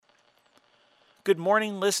Good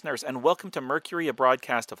morning, listeners, and welcome to Mercury, a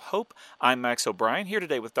broadcast of hope. I'm Max O'Brien, here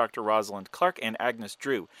today with Dr. Rosalind Clark and Agnes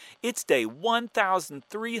Drew. It's day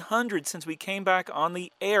 1,300 since we came back on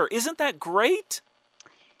the air. Isn't that great?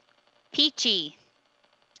 Peachy.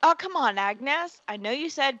 Oh, come on, Agnes. I know you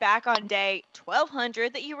said back on day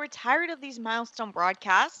 1200 that you were tired of these milestone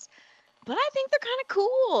broadcasts, but I think they're kind of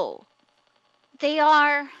cool. They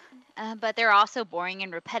are, but they're also boring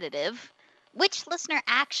and repetitive. Which listener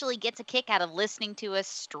actually gets a kick out of listening to us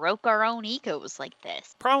stroke our own egos like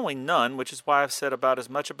this? Probably none, which is why I've said about as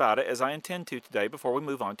much about it as I intend to today before we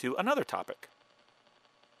move on to another topic.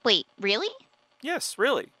 Wait, really? Yes,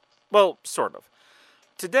 really. Well, sort of.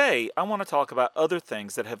 Today, I want to talk about other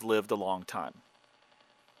things that have lived a long time.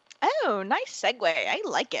 Oh, nice segue. I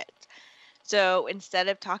like it. So instead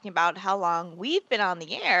of talking about how long we've been on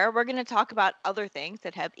the air, we're going to talk about other things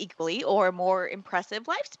that have equally or more impressive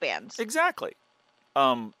lifespans. Exactly.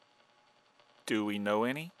 Do we know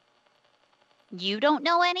any? You don't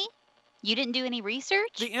know any? You didn't do any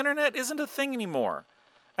research? The internet isn't a thing anymore.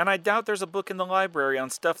 And I doubt there's a book in the library on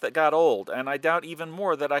stuff that got old, and I doubt even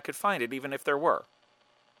more that I could find it even if there were.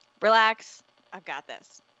 Relax. I've got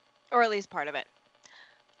this. Or at least part of it.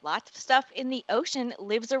 Lots of stuff in the ocean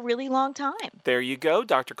lives a really long time. There you go,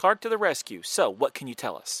 Dr. Clark to the rescue. So, what can you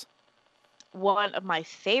tell us? One of my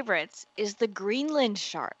favorites is the Greenland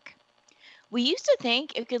shark. We used to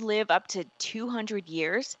think it could live up to 200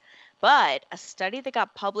 years, but a study that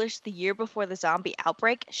got published the year before the zombie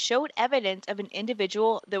outbreak showed evidence of an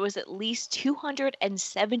individual that was at least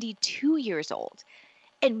 272 years old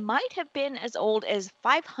and might have been as old as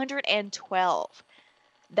 512.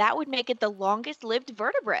 That would make it the longest lived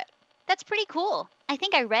vertebrate. That's pretty cool. I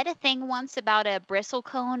think I read a thing once about a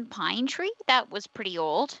bristlecone pine tree that was pretty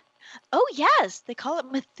old. Oh, yes, they call it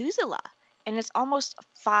Methuselah, and it's almost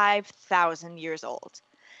 5,000 years old.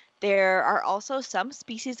 There are also some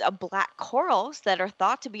species of black corals that are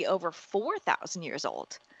thought to be over 4,000 years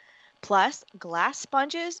old. Plus, glass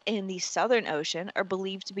sponges in the Southern Ocean are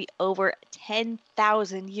believed to be over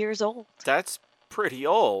 10,000 years old. That's pretty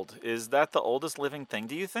old. Is that the oldest living thing,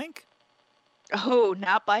 do you think? Oh,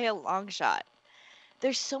 not by a long shot.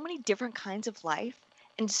 There's so many different kinds of life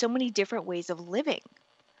and so many different ways of living.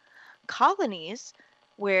 Colonies,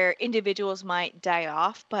 where individuals might die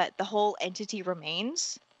off but the whole entity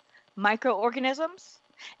remains. Microorganisms,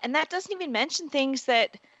 and that doesn't even mention things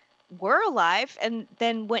that were alive and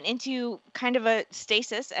then went into kind of a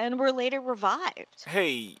stasis and were later revived.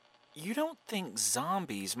 Hey, you don't think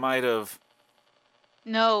zombies might have...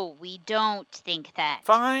 No, we don't think that.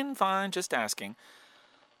 Fine, just asking.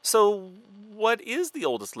 So, what is the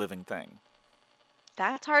oldest living thing?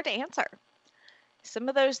 That's hard to answer. Some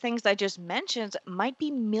of those things I just mentioned might be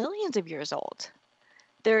millions of years old.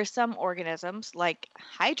 There are some organisms, like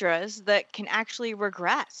hydras, that can actually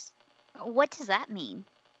regress. What does that mean?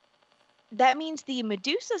 That means the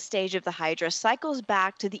Medusa stage of the hydra cycles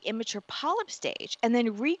back to the immature polyp stage and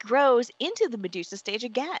then regrows into the Medusa stage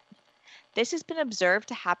again. This has been observed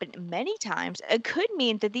to happen many times and could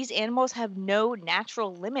mean that these animals have no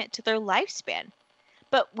natural limit to their lifespan.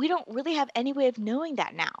 But we don't really have any way of knowing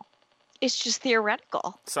that now. It's just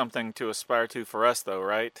theoretical. Something to aspire to for us, though,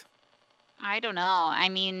 right? I don't know. I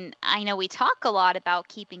mean, I know we talk a lot about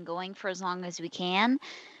keeping going for as long as we can,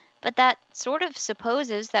 but that sort of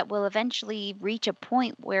supposes that we'll eventually reach a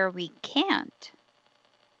point where we can't.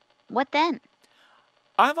 What then?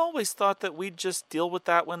 I've always thought that we'd just deal with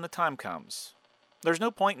that when the time comes. There's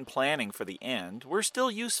no point in planning for the end. We're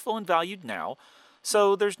still useful and valued now,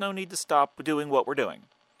 so there's no need to stop doing what we're doing.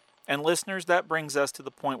 And listeners, that brings us to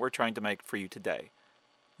the point we're trying to make for you today.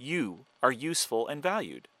 You are useful and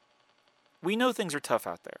valued. We know things are tough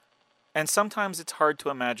out there, and sometimes it's hard to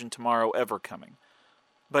imagine tomorrow ever coming.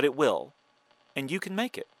 But it will, and you can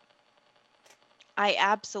make it. I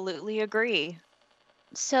absolutely agree.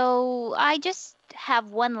 So, I just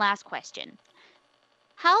have one last question.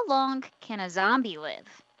 How long can a zombie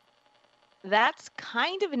live? That's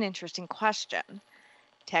kind of an interesting question.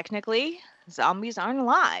 Technically, zombies aren't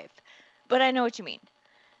alive, but I know what you mean.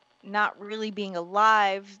 Not really being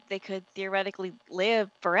alive, they could theoretically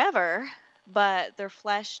live forever, but their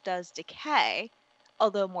flesh does decay,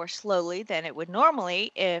 although more slowly than it would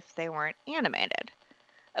normally if they weren't animated.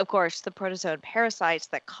 Of course, the protozoan parasites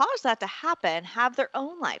that cause that to happen have their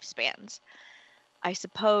own lifespans. I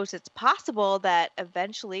suppose it's possible that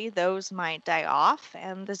eventually those might die off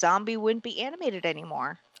and the zombie wouldn't be animated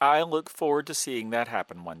anymore. I look forward to seeing that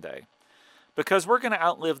happen one day. Because we're going to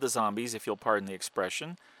outlive the zombies, if you'll pardon the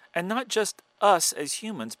expression, and not just us as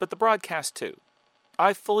humans, but the broadcast too.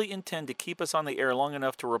 I fully intend to keep us on the air long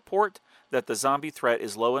enough to report that the zombie threat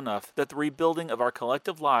is low enough that the rebuilding of our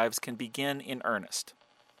collective lives can begin in earnest.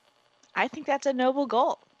 I think that's a noble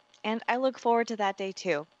goal, and I look forward to that day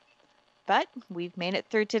too. But we've made it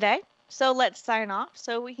through today, so let's sign off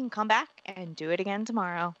so we can come back and do it again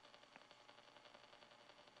tomorrow.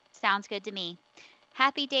 Sounds good to me.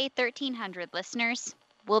 Happy day 1300, listeners.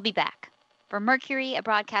 We'll be back. For Mercury, a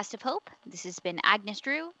broadcast of hope, this has been Agnes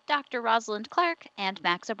Drew, Dr. Rosalind Clark, and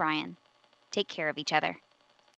Max O'Brien. Take care of each other.